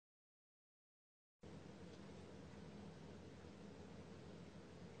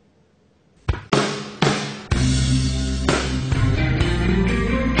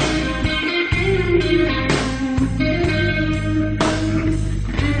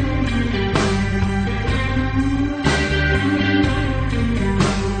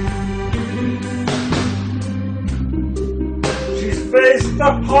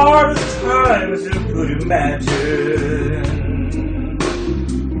hardest times you could imagine.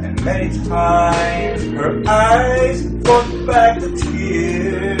 And many times her eyes fought back the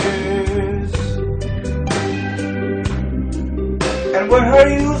tears. And when her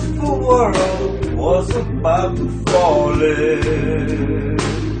youthful world was about to fall in,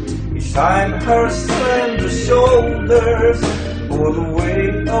 each time her slender shoulders bore the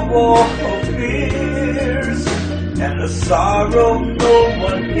weight of all her fears, and the sorrow no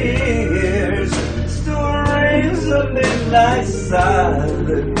one hears still rings a midnight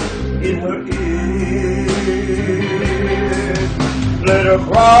silence in her ears. Let her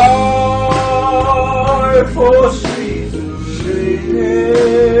cry, for she's waiting.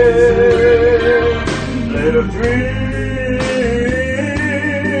 Let her dream,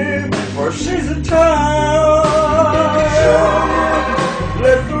 for she's a child.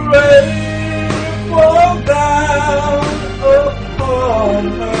 Let the rain fall down upon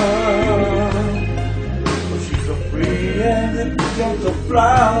her, for she's so free and a gentle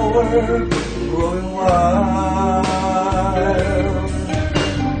flower growing wild.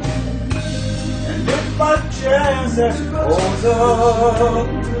 And if by chance that she goes up,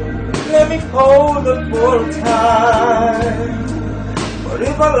 let me hold her for a time. But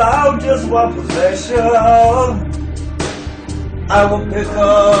if allowed just one possession, I will pick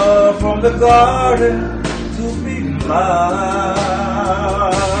her from the garden to be mine.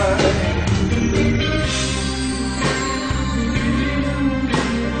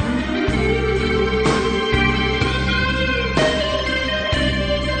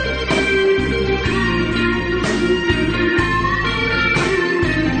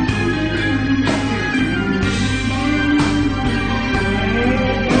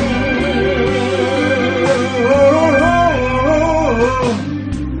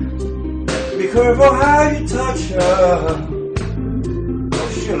 Be careful how you touch her, or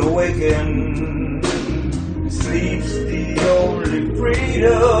she'll awaken. Sleep's the only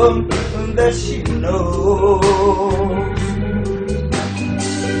freedom that she knows.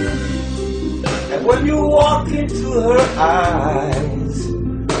 And when you walk into her eyes,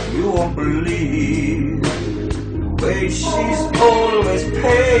 you won't believe the way she's always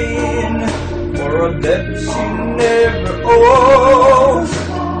paying for a debt she never owes,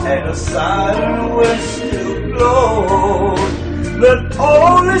 and a silent wind still blows, but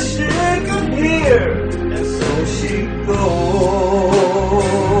only she can hear, and so she goes.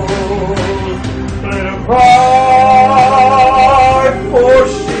 Let her cry, for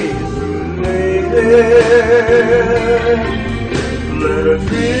she's related. Let her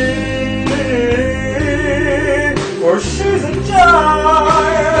dream, for she's a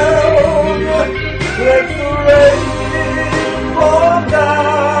child. Let the rain fall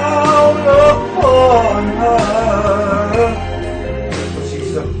down upon her, for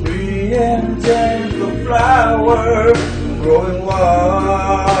she's a free and gentle flower growing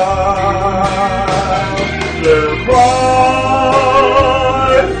wild. Let her cry,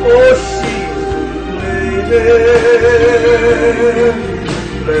 for she's related.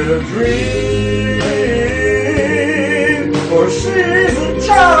 Let her dream, for she's a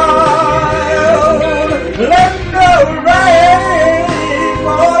child. Let the rain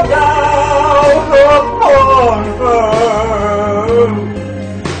fall down upon her,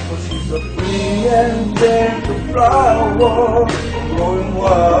 for she's a free and gentle flower growing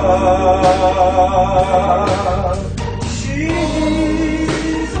wild.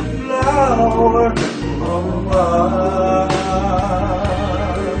 She's a flower growing wild.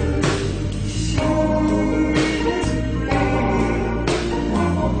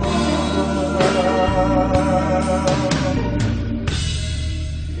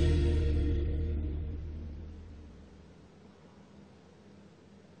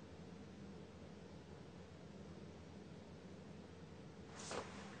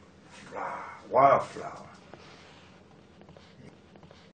 Wildflower.